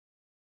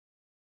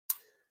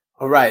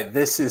All right,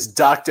 this is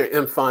Dr.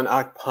 Imfan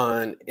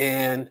Akpan,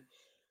 and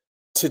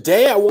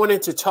today I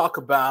wanted to talk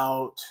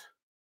about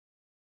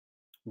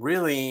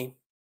really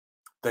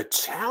the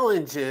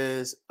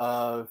challenges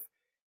of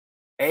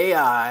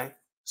AI,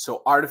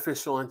 so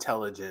artificial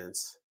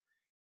intelligence,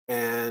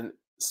 and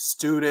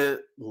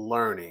student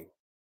learning.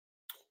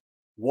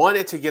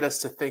 Wanted to get us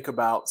to think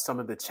about some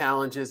of the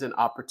challenges and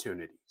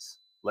opportunities.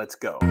 Let's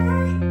go.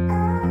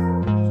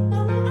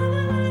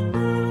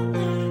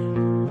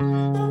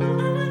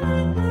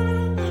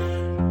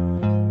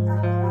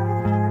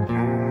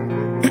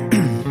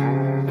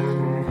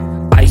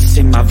 Ice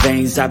in my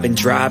veins, I've been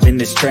driving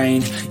this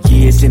train.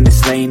 Years in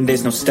this lane,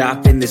 there's no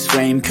stopping this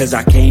flame. Cause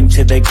I came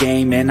to the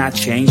game and I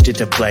changed it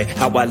to play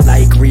how I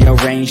like,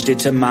 rearranged it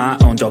to my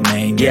own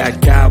domain. Yeah, I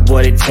got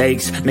what it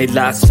takes, made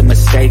lots of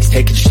mistakes,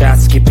 taking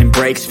shots, skipping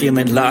breaks,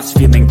 feeling lost,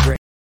 feeling great.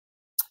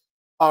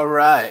 All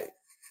right.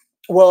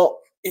 Well,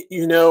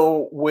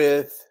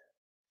 with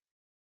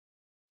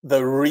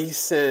the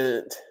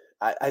recent,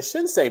 I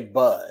shouldn't say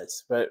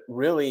buzz, but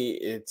really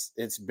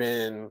it's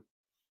been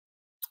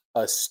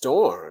a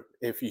storm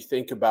if you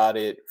think about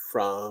it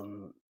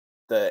from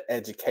the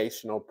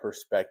educational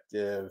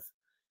perspective.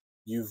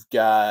 You've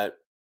got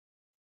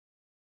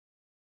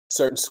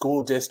certain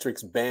school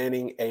districts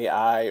banning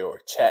AI or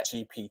chat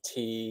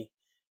GPT,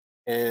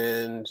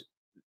 and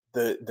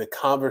the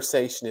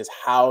conversation is,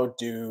 how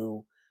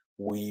do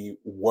we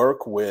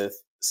work with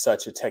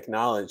such a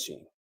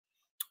technology?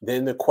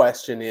 Then the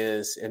question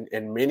is,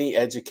 and many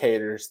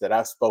educators that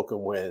I've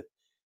spoken with,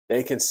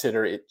 they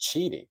consider it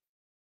cheating.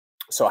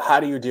 So how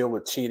do you deal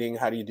with cheating?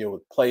 How do you deal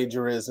with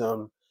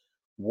plagiarism?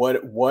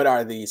 What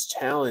are these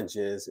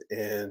challenges,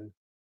 and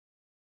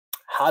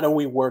how do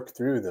we work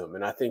through them?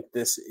 And I think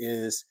this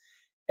is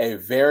a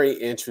very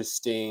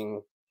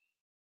interesting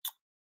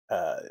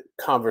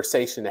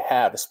conversation to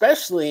have,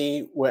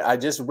 especially when I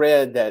just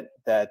read that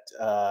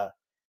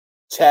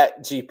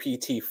Chat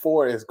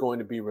GPT-4 is going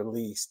to be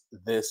released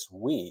this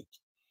week.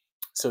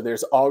 So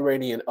there's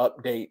already an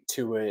update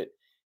to it.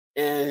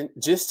 And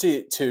just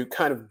to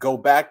kind of go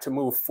back to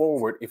move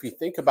forward, if you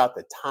think about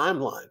the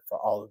timeline for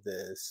all of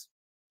this,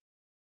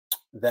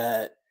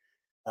 that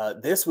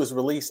this was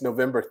released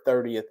November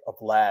 30th of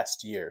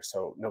last year.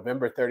 So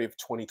November 30th,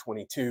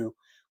 2022,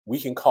 we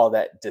can call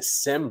that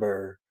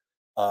December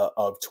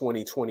of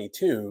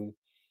 2022.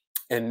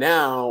 And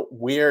now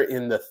we're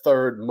in the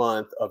third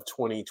month of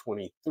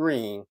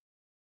 2023.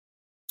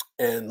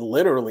 And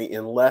literally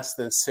in less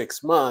than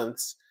 6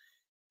 months,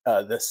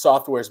 the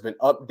software has been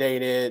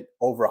updated,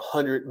 over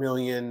 100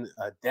 million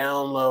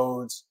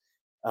downloads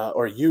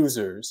or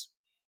users,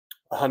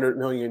 100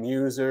 million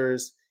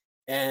users,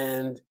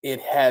 and it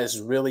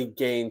has really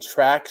gained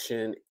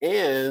traction.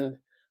 And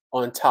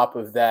on top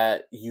of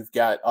that, you've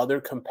got other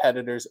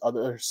competitors,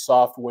 other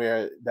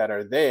software that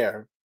are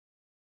there.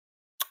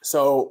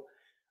 So,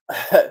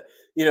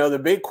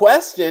 the big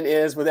question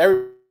is, with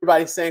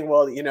everybody saying,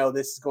 well,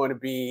 this is going to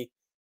be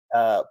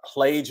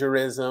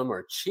plagiarism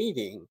or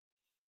cheating,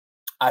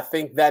 I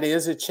think that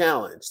is a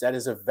challenge. That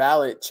is a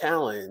valid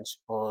challenge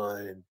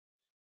on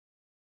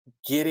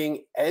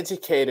getting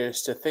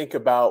educators to think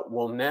about,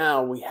 well,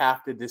 now we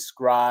have to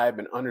describe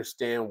and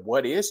understand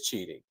what is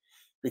cheating.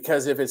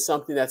 Because if it's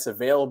something that's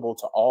available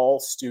to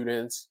all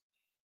students,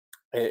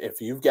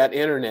 if you've got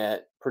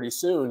internet, pretty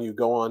soon you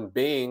go on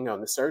Bing, on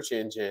the search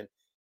engine,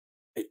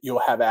 you'll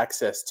have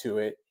access to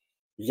it.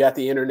 You got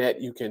the internet,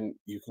 you can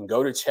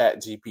go to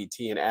Chat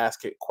GPT and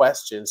ask it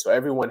questions, so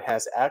everyone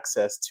has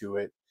access to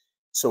it.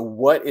 So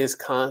what is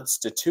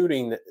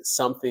constituting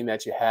something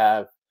that you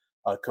have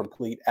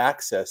complete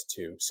access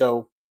to?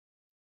 So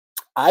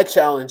I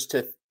challenge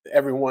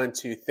everyone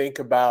to think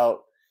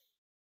about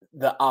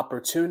the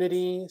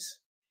opportunities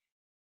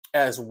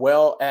as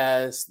well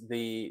as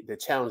the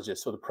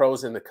challenges, so the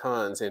pros and the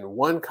cons. And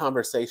one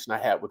conversation I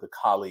had with a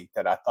colleague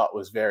that I thought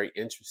was very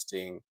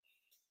interesting,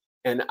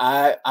 and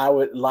I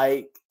would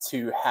like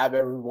to have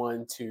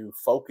everyone to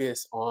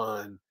focus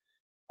on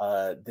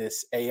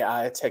this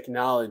AI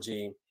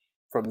technology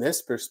from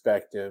this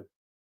perspective.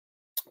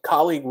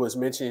 Colleague was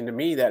mentioning to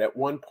me that at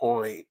one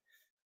point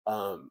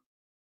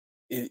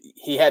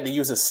he had to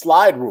use a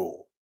slide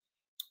rule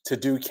to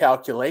do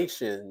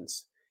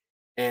calculations,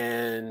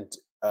 and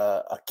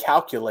a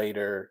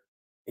calculator,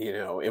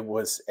 it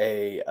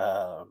wasn't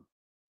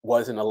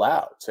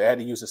allowed. So I had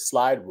to use a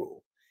slide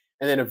rule,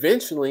 and then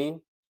eventually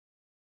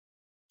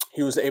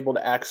he was able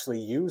to actually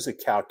use a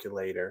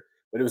calculator,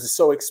 but it was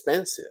so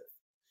expensive.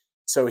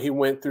 So he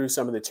went through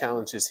some of the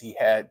challenges he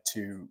had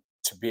to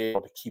be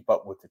able to keep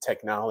up with the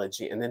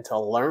technology and then to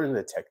learn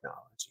the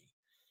technology.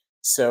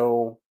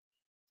 So,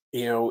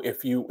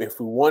 if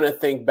we want to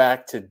think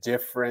back to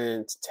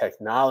different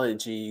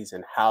technologies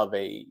and how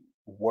they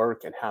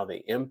work and how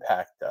they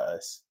impact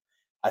us,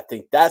 I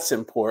think that's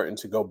important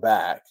to go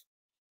back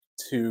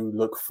to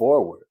look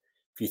forward.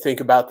 If you think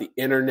about the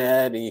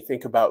internet and you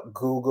think about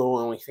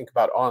Google and we think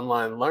about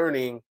online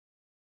learning,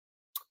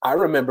 I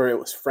remember it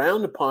was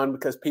frowned upon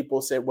because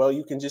people said, well,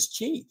 you can just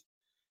cheat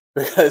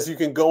because you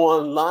can go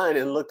online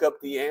and look up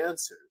the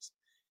answers.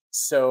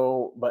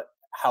 So, but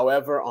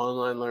However,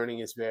 online learning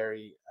is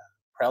very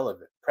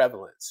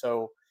prevalent.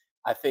 So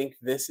I think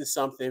this is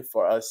something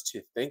for us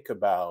to think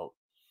about.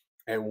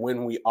 And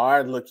when we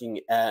are looking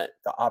at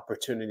the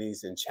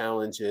opportunities and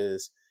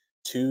challenges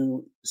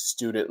to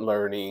student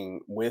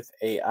learning with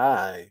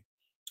AI,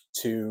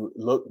 to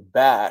look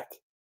back,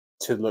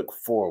 to look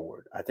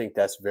forward. I think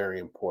that's very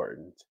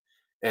important.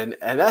 And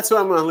that's what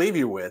I'm going to leave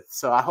you with.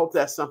 So I hope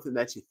that's something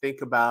that you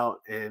think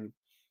about, and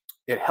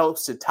it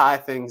helps to tie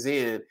things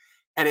in,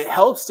 and it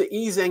helps to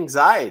ease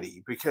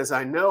anxiety, because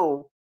I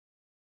know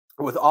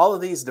with all of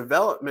these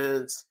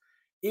developments,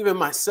 even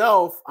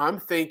myself, I'm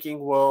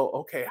thinking, well,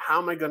 okay, how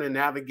am I going to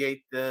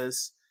navigate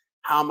this?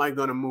 How am I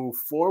going to move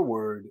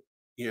forward,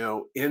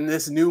 in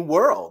this new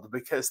world?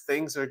 Because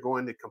things are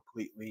going to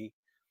completely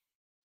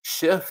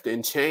shift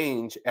and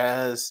change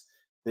as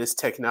this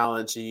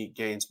technology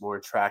gains more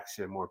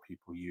traction, more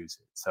people use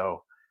it.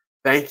 So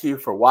thank you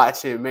for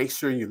watching. Make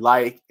sure you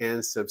like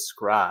and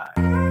subscribe.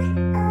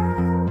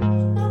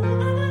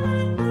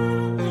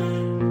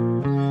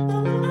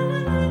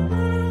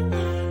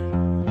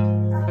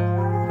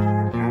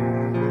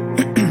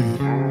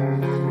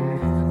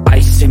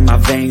 In my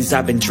veins,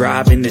 I've been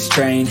driving this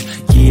train,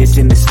 years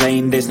in this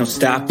lane, there's no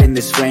stopping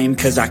this flame,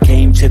 cause I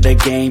came to the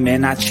game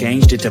and I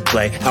changed it to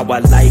play how I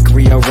like,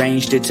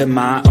 rearranged it to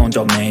my own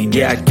domain.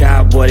 Yeah, I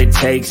got what it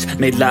takes,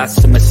 made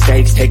lots of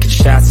mistakes, taking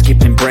shots,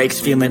 skipping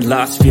breaks, feeling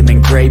lost,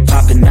 feeling great,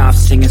 popping off,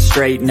 singing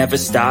straight, never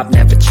stopped,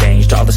 never changed, all the